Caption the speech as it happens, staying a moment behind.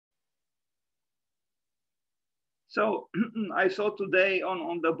So I thought today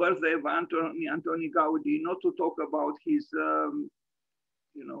on the birthday of Antoni Gaudi, not to talk about his,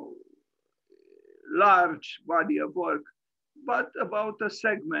 you know, large body of work, but about a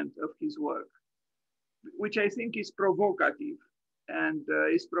segment of his work, which I think is provocative, and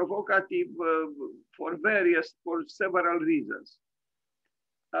is provocative for several reasons.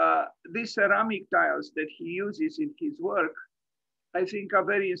 These ceramic tiles that he uses in his work, I think, are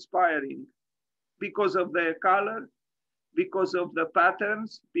very inspiring because of their color, because of the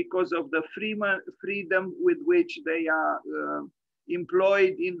patterns, because of the freedom with which they are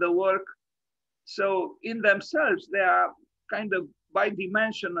employed in the work. So in themselves, they are kind of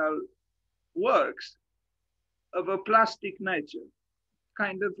bidimensional works of a plastic nature,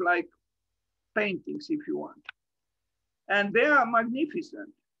 kind of like paintings, if you want. And they are magnificent.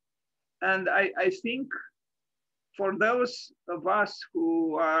 And I think for those of us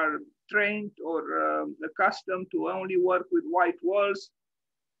who are trained or accustomed to only work with white walls,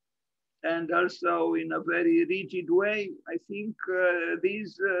 and also in a very rigid way, I think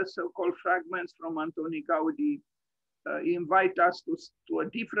these so-called fragments from Antoni Gaudi invite us to a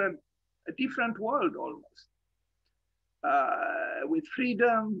different world almost. With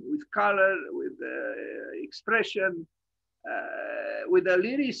freedom, with color, with expression, with a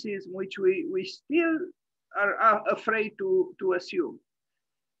lyricism which we still are afraid to assume.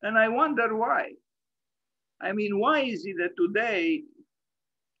 And I wonder why. I mean, why is it that today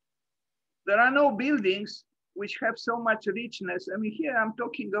there are no buildings which have so much richness? I mean, here I'm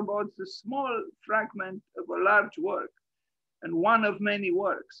talking about a small fragment of a large work and one of many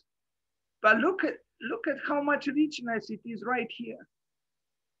works. But look at how much richness it is right here.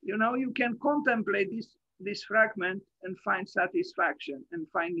 You know, you can contemplate this fragment and find satisfaction and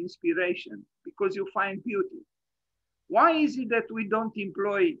find inspiration because you find beauty. Why is it that we don't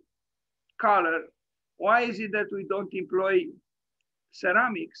employ color? Why is it that we don't employ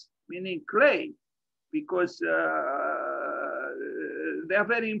ceramics, meaning clay? Because they are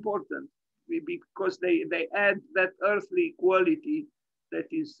very important, because they add that earthly quality that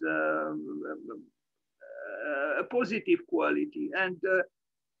is a positive quality. And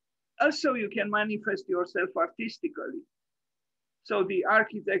also you can manifest yourself artistically. So the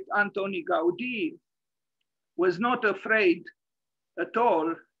architect Antoni Gaudi was not afraid at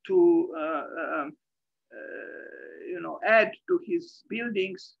all to add to his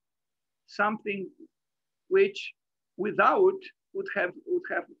buildings something which without would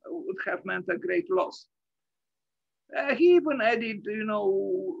have meant a great loss. He even added,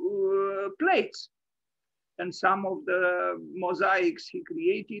 plates, and some of the mosaics he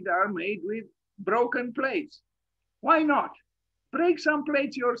created are made with broken plates. Why not? Break some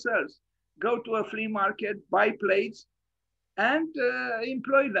plates yourselves. Go to a flea market, buy plates, and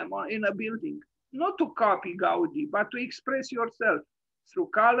employ them in a building. Not to copy Gaudi, but to express yourself through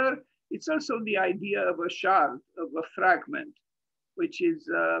color. It's also the idea of a shard, of a fragment, which is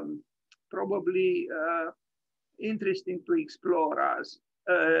probably interesting to explore us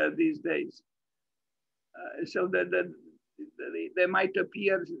these days. So that they might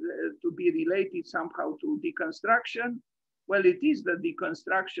appear to be related somehow to deconstruction. Well, it is the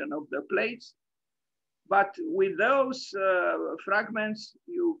deconstruction of the plates, but with those fragments,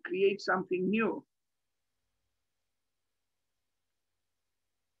 you create something new.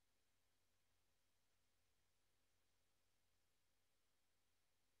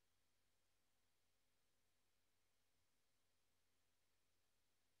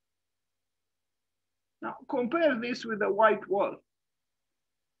 Now, compare this with a white wall,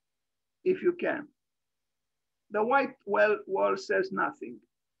 if you can. The white wall says nothing.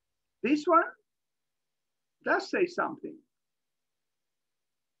 This one does say something.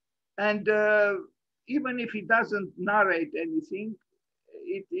 And even if it doesn't narrate anything,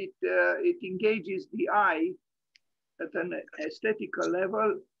 it engages the eye at an aesthetical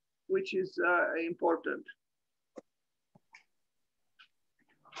level, which is important.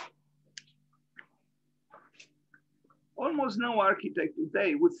 Almost no architect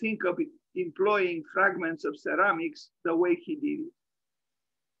today would think of employing fragments of ceramics the way he did it.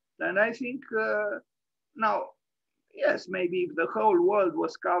 And I think now, yes, maybe if the whole world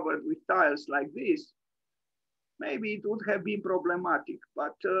was covered with tiles like this, maybe it would have been problematic,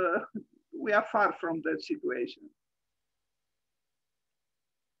 but we are far from that situation.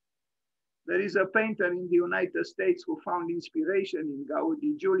 There is a painter in the United States who found inspiration in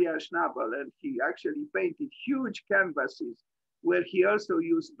Gaudi, Julian Schnabel, and he actually painted huge canvases where he also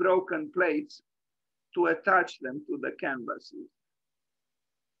used broken plates to attach them to the canvases.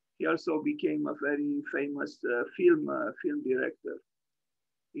 He also became a very famous film director.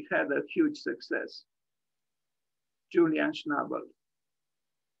 He had a huge success. Julian Schnabel.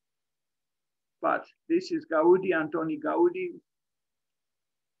 But this is Gaudi, Antoni Gaudi.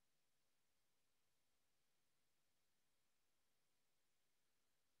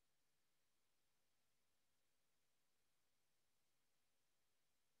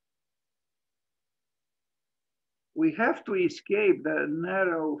 We have to escape the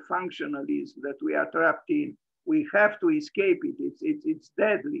narrow functionalism that we are trapped in. We have to escape it. It's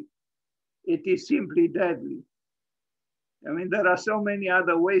deadly. It is simply deadly. I mean, there are so many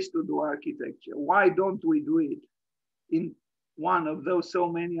other ways to do architecture. Why don't we do it in one of those so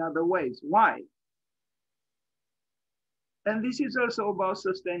many other ways? Why? And this is also about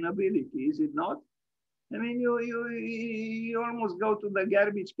sustainability, is it not? I mean, you almost go to the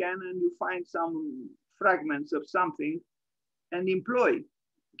garbage can and you find some fragments of something and employ,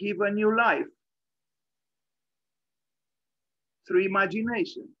 give a new life through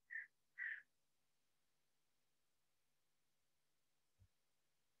imagination.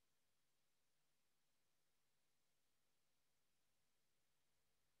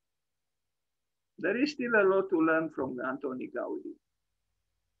 There is still a lot to learn from Antoni Gaudi.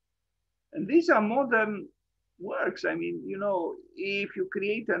 And these are modern works. I mean, you know, if you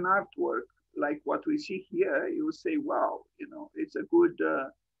create an artwork like what we see here, you will say, wow, you know, it's a good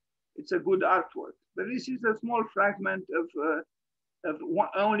artwork. But this is a small fragment of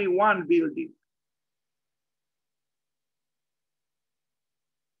only one building.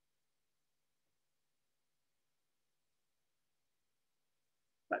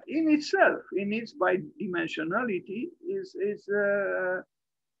 But in itself, in its bidimensionality, is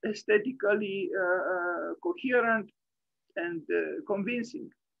aesthetically coherent and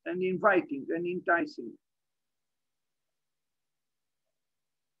convincing and inviting and enticing.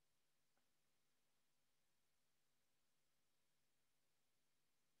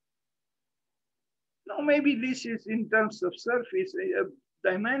 No, maybe this is in terms of surface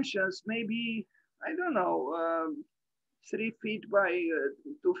dimensions, maybe, I don't know, 3 feet by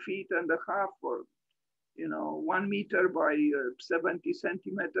 2.5 feet, or, you know, 1 meter by 70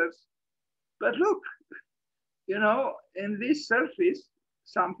 centimeters. But look, you know, in this surface,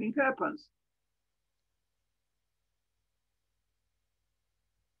 something happens.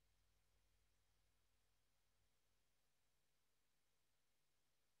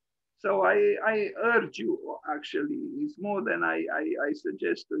 So I urge you, actually, it's more than I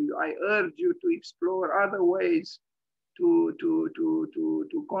suggest to you. I urge you to explore other ways to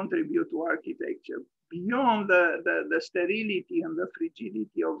contribute to architecture beyond the sterility and the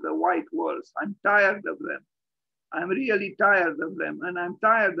frigidity of the white walls. I'm tired of them. I'm really tired of them. And I'm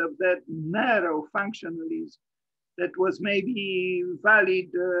tired of that narrow functionalism that was maybe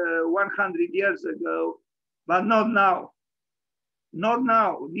valid 100 years ago, but not now. Not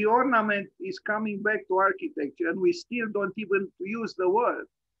now. The ornament is coming back to architecture and we still don't even use the word.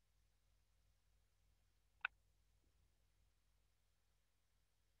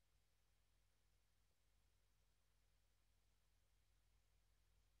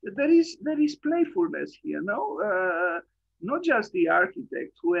 There is playfulness here, no? Not just the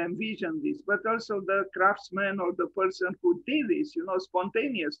architect who envisioned this, but also the craftsman or the person who did this, you know,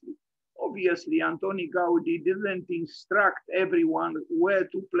 spontaneously. Obviously, Antoni Gaudi didn't instruct everyone where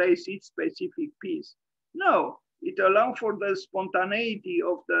to place each specific piece. No, it allowed for the spontaneity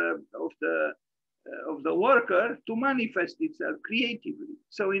of the worker to manifest itself creatively.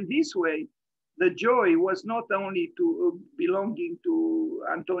 So in this way, the joy was not only to belonging to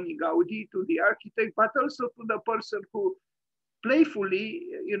Antoni Gaudi, to the architect, but also to the person who playfully,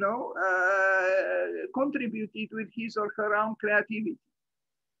 you know, contributed with his or her own creativity.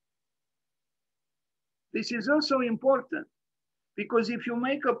 This is also important because if you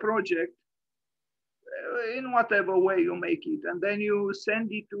make a project in whatever way you make it, and then you send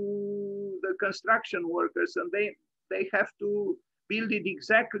it to the construction workers and they have to build it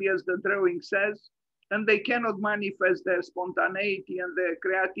exactly as the drawing says, and they cannot manifest their spontaneity and their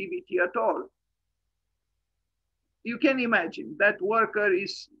creativity at all. You can imagine that worker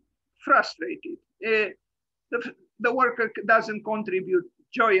is frustrated. The worker doesn't contribute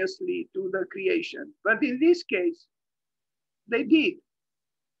joyously to the creation. But in this case, they did.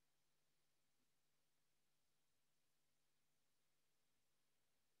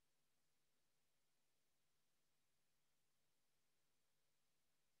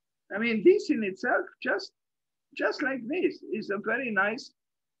 I mean, this in itself, just like this, is a very nice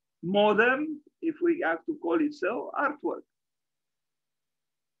modern, if we have to call it so, artwork.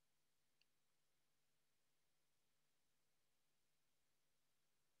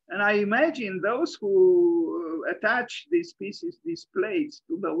 And I imagine those who attach these pieces, these plates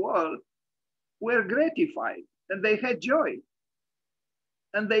to the wall, were gratified. and they had joy,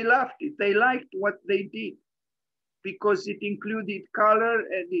 and they loved it. They liked what they did because it included color,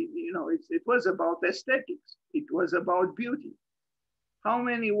 and it was about aesthetics. It was about beauty. How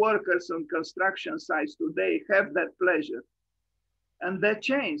many workers on construction sites today have that pleasure and that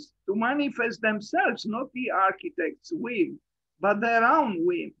chance to manifest themselves, not the architect's whim, but their own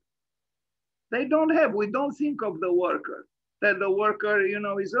whim? We don't think of the worker, that the worker,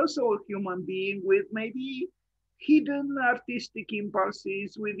 is also a human being with maybe hidden artistic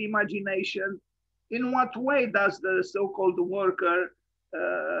impulses, with imagination. In what way does the so-called worker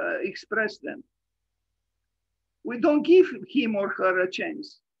express them? We don't give him or her a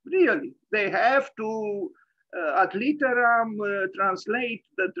chance, really. They have to, ad literam, translate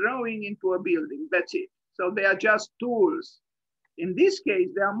the drawing into a building. That's it. So they are just tools. In this case,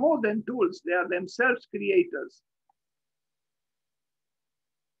 they are more than tools. They are themselves creators.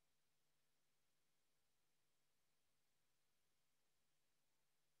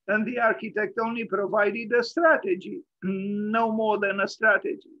 And the architect only provided a strategy, no more than a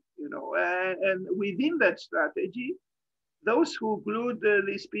strategy, and within that strategy, those who glued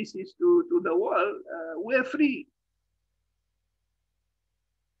these pieces to the wall were free.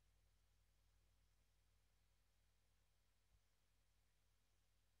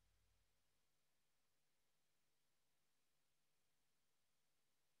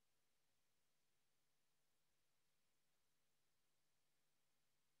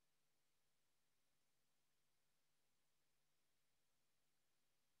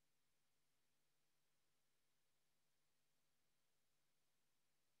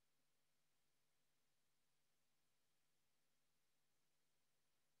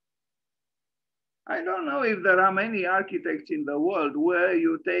 I don't know if there are many architects in the world where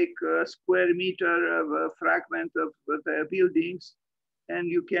you take a square meter of a fragment of the buildings and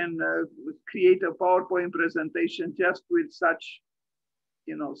you can create a PowerPoint presentation just with such,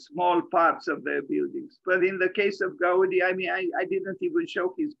 small parts of their buildings. But in the case of Gaudi, I didn't even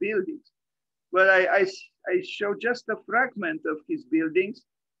show his buildings, but I showed just a fragment of his buildings,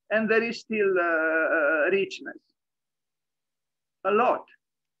 and there is still richness, a lot.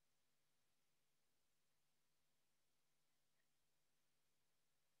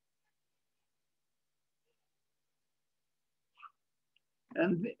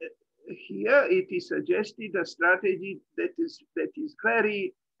 And here it is suggested a strategy that is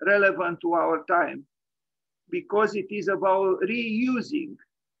very relevant to our time, because it is about reusing,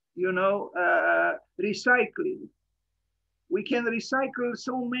 recycling. We can recycle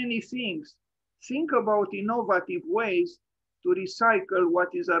so many things. Think about innovative ways to recycle what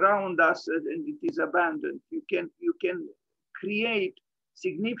is around us and it is abandoned. You can create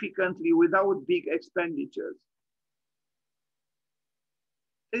significantly without big expenditures.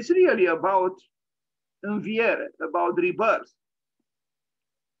 It's really about înviere, about rebirth.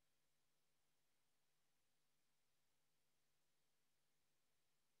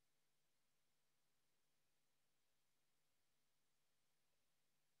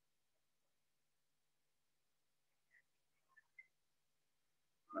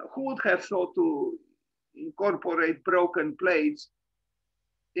 Who would have thought to incorporate broken plates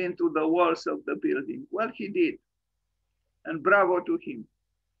into the walls of the building? Well, he did, and bravo to him.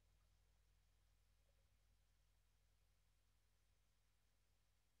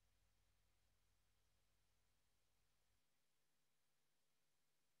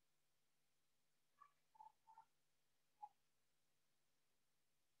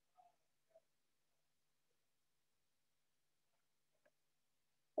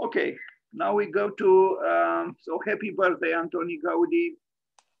 Okay, now we go to, so happy birthday, Antoni Gaudi.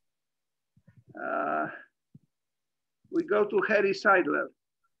 We go to Harry Seidler,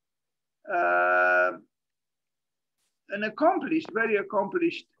 an accomplished, very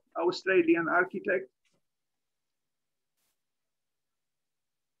accomplished Australian architect.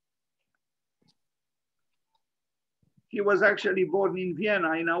 He was actually born in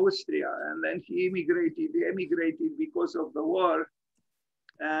Vienna in Austria, and then he emigrated because of the war.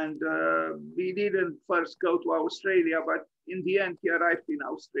 And he didn't first go to Australia, but in the end, he arrived in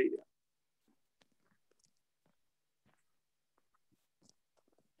Australia.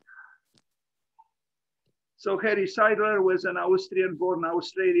 So Harry Seidler was an Austrian-born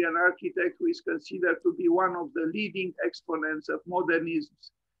Australian architect who is considered to be one of the leading exponents of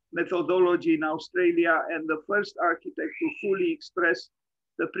modernism's methodology in Australia and the first architect to fully express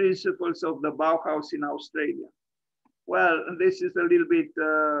the principles of the Bauhaus in Australia. Well, this is a little bit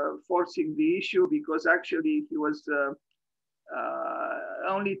forcing the issue, because actually he was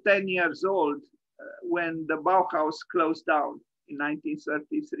only 10 years old when the Bauhaus closed down in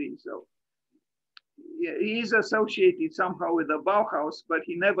 1933. So he is associated somehow with the Bauhaus, but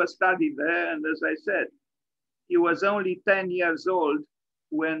he never studied there. And as I said, he was only 10 years old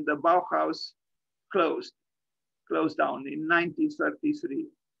when the Bauhaus closed down in 1933.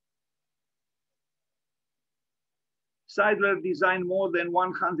 Seidler designed more than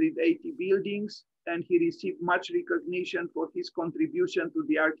 180 buildings, and he received much recognition for his contribution to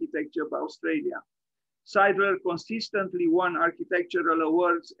the architecture of Australia. Seidler consistently won architectural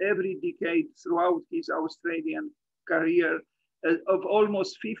awards every decade throughout his Australian career of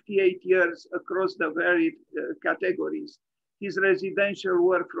almost 58 years across the varied categories. His residential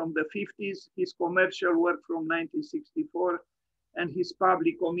work from the 50s, his commercial work from 1964, and his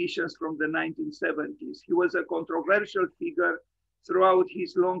public commissions from the 1970s. He was a controversial figure throughout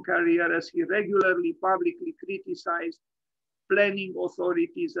his long career as he regularly publicly criticized planning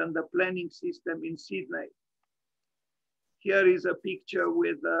authorities and the planning system in Sydney. Here is a picture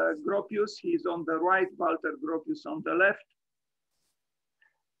with Gropius. He's on the right, Walter Gropius on the left.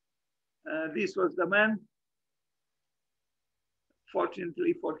 This was the man.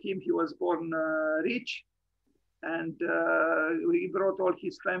 Fortunately for him, he was born rich, and he brought all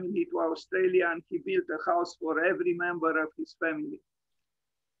his family to Australia, and he built a house for every member of his family.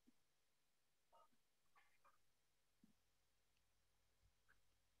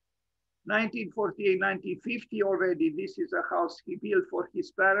 In 1948, 1950 already, this is a house he built for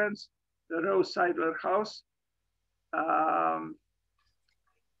his parents, the Rose Seidler house.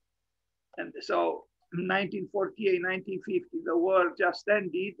 And so 1948, 1950, the war just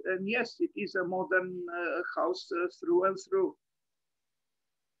ended. And yes, it is a modern house through and through.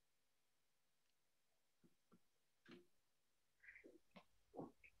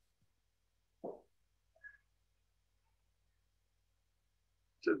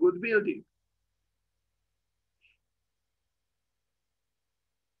 It's a good building.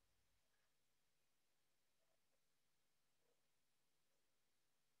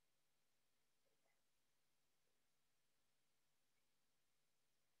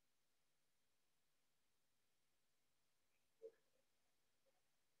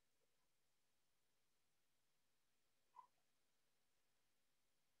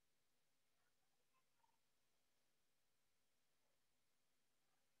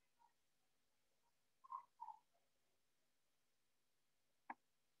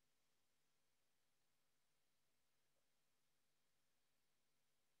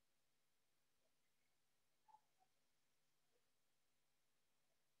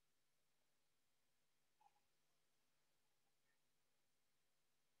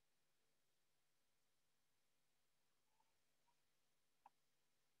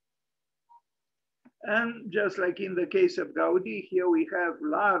 And just like in the case of Gaudi, here we have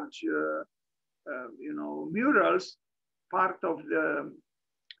large, murals, part of the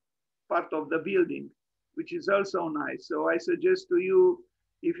building, which is also nice. So I suggest to you,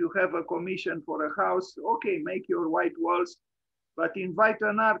 if you have a commission for a house, okay, make your white walls, but invite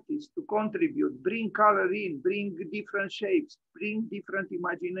an artist to contribute, bring color in, bring different shapes, bring different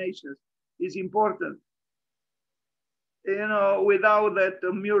imaginations is important. You know, without that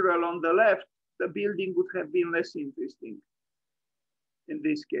mural on the left, the building would have been less interesting in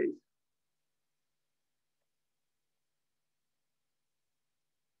this case.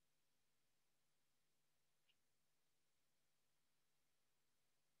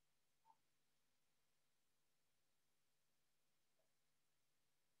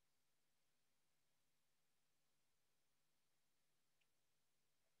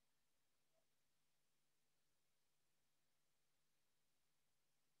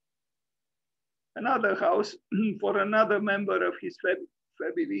 Another house for another member of his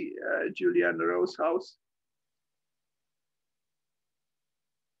family, Julian Rose house.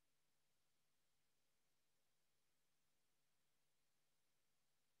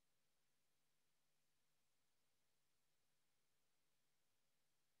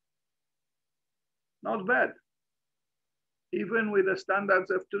 Not bad. Even with the standards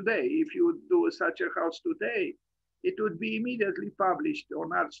of today, if you would do such a house today, it would be immediately published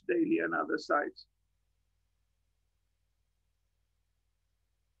on Arts Daily and other sites.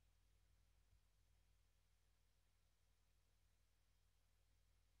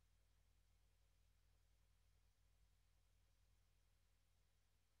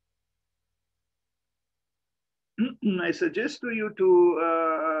 I suggest to you to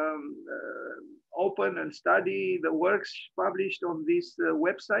open and study the works published on this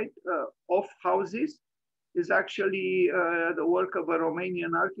website. Of Houses is actually the work of a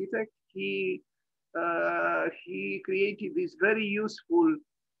Romanian architect. He created this very useful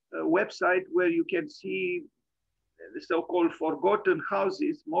website where you can see the so-called forgotten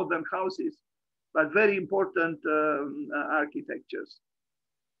houses, modern houses, but very important architectures.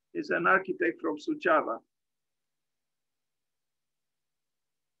 He's an architect from Suceava.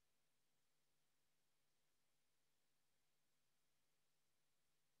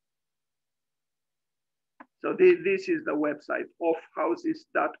 So this is the website,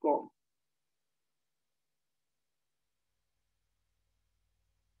 offhouses.com.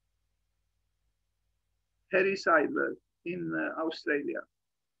 Harry Seidler in Australia.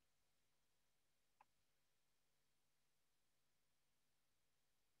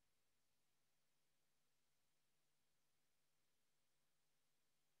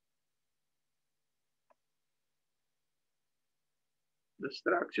 The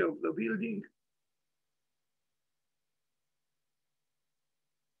structure of the building.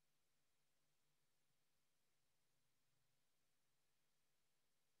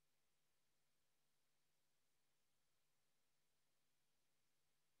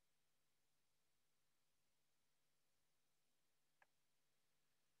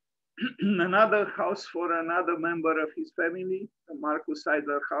 Another house for another member of his family, the Marcus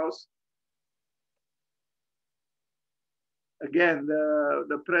Seidler house. Again,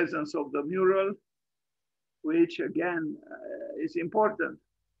 the presence of the mural, which again is important.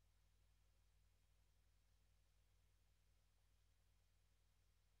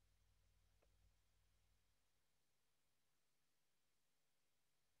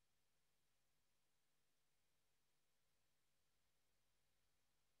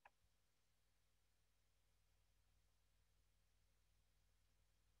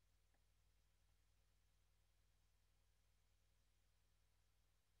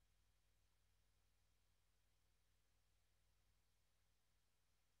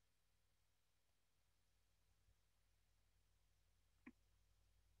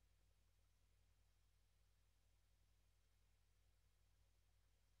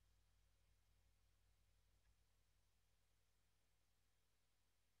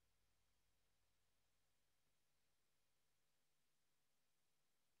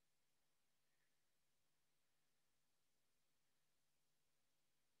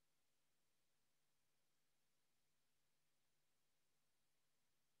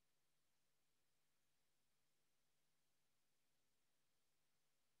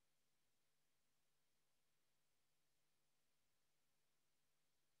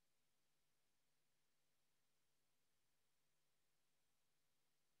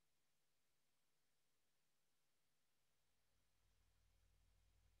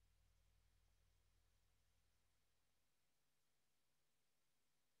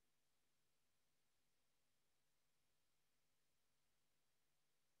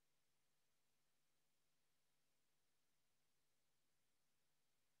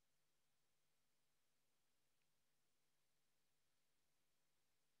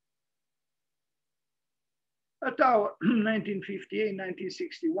 A tower, 1958,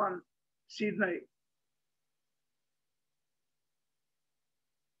 1961, Sydney.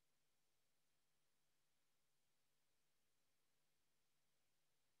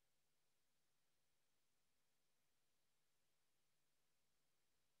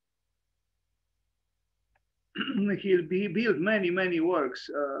 He built many works.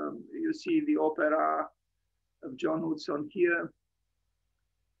 You see the opera of John Hudson here.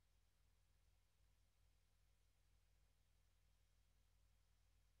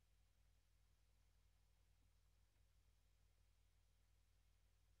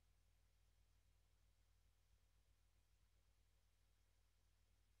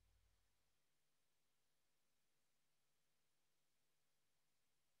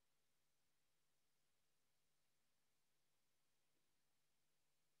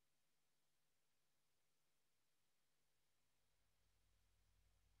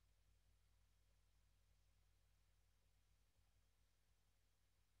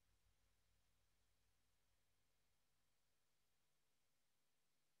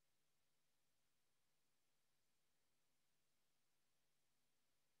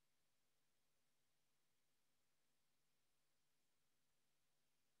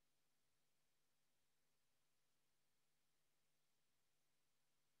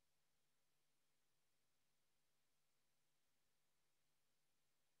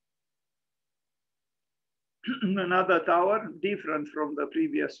 Another tower, different from the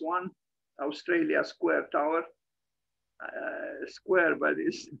previous one, Australia Square Tower. Square, but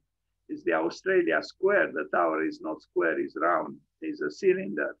it's the Australia Square. The tower is not square, it's round. It's a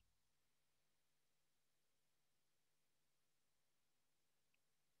cylinder.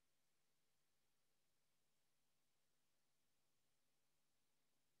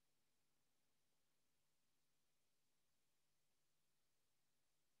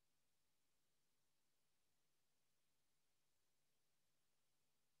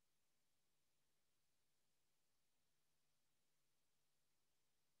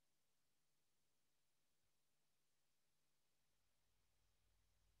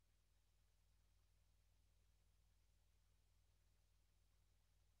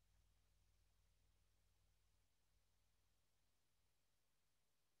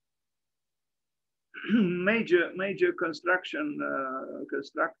 major constructive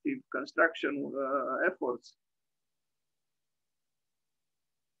construction efforts.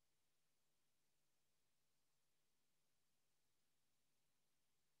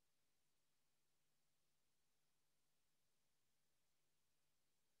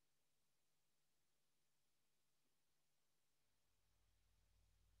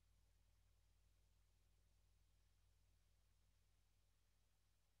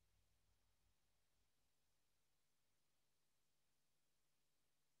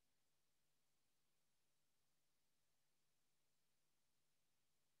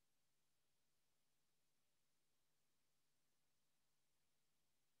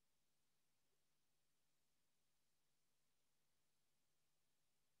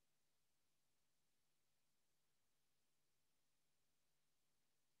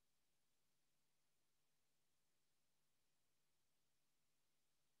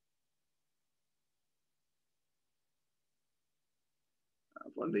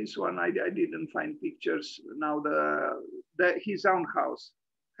 For this one, I didn't find pictures. Now his own house,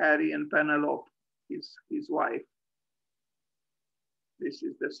 Harry and Penelope, his wife. This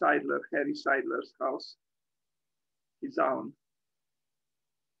is the Seidler, Harry Seidler's house, his own.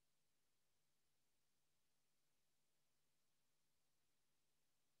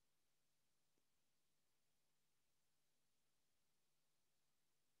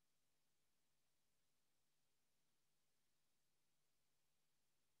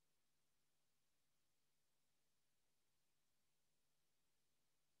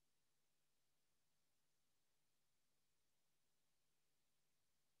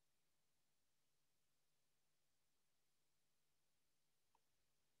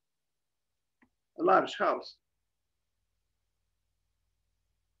 A large house.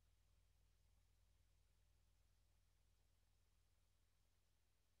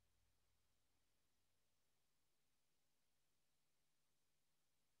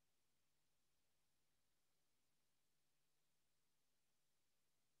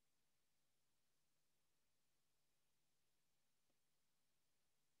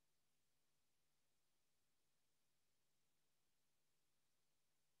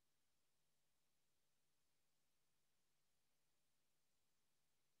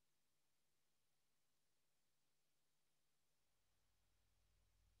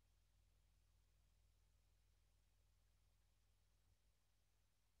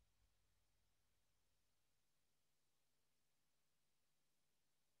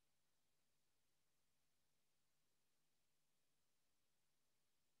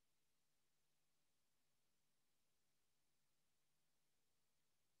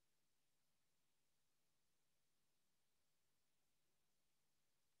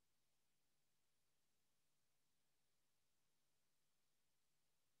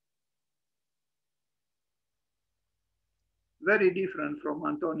 Very different from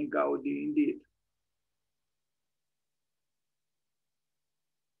Antoni Gaudi, indeed.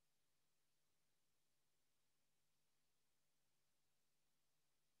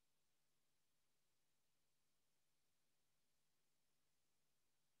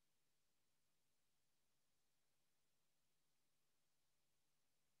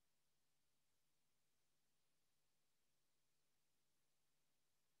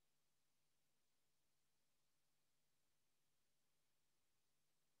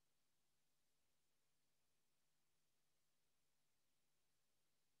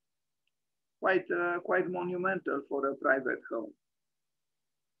 Quite monumental for a private home.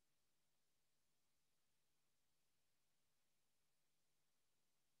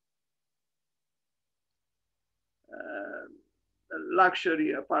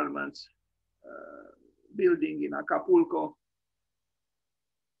 Luxury apartments building in Acapulco.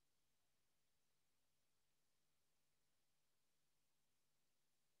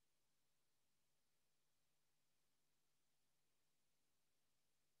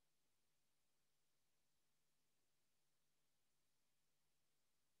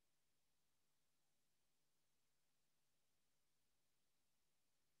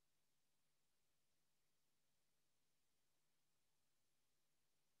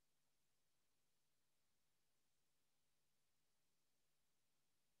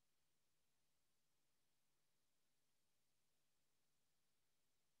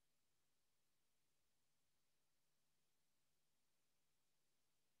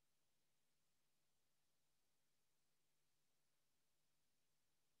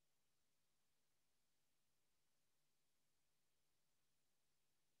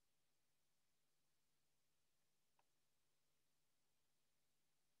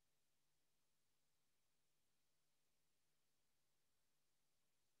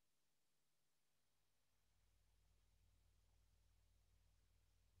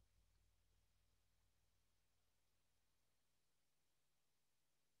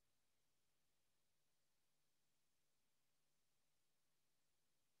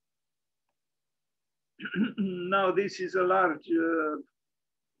 Now this is a large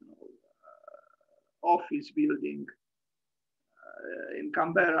office building in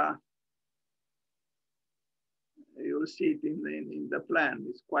Canberra. You'll see it in the plan.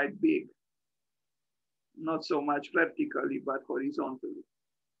 It's quite big, not so much vertically, but horizontally.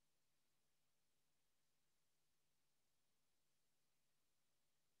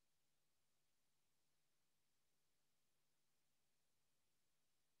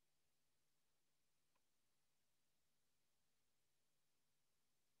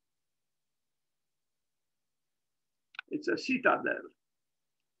 It's a citadel.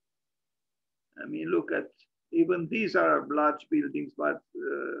 I mean, look at, even these are large buildings, but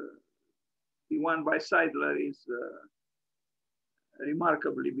the one by Seidler is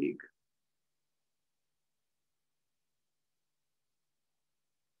remarkably big.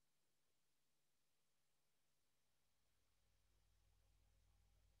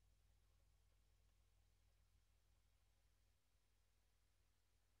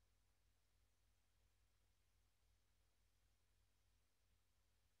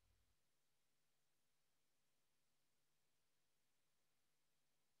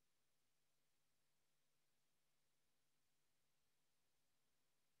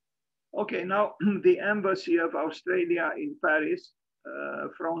 Okay, now the Embassy of Australia in Paris,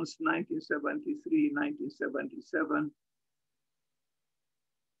 France, 1973, 1977.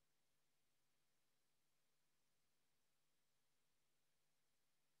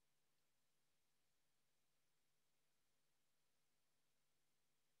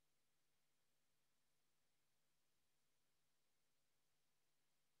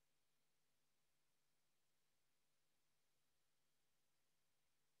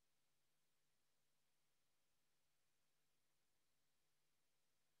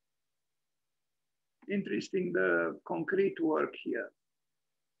 Interesting, the concrete work here.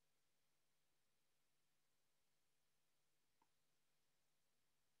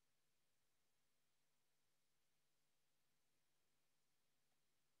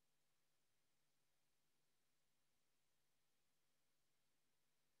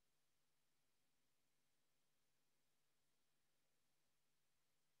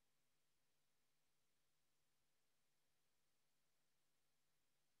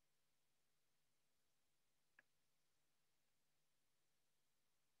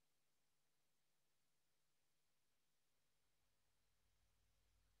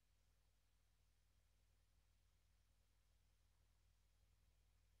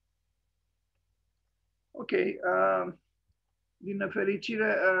 Okay, din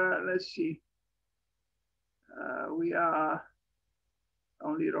nefericire, let's see, we are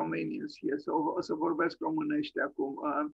only Romanians here, so o să vorbesc românește acum.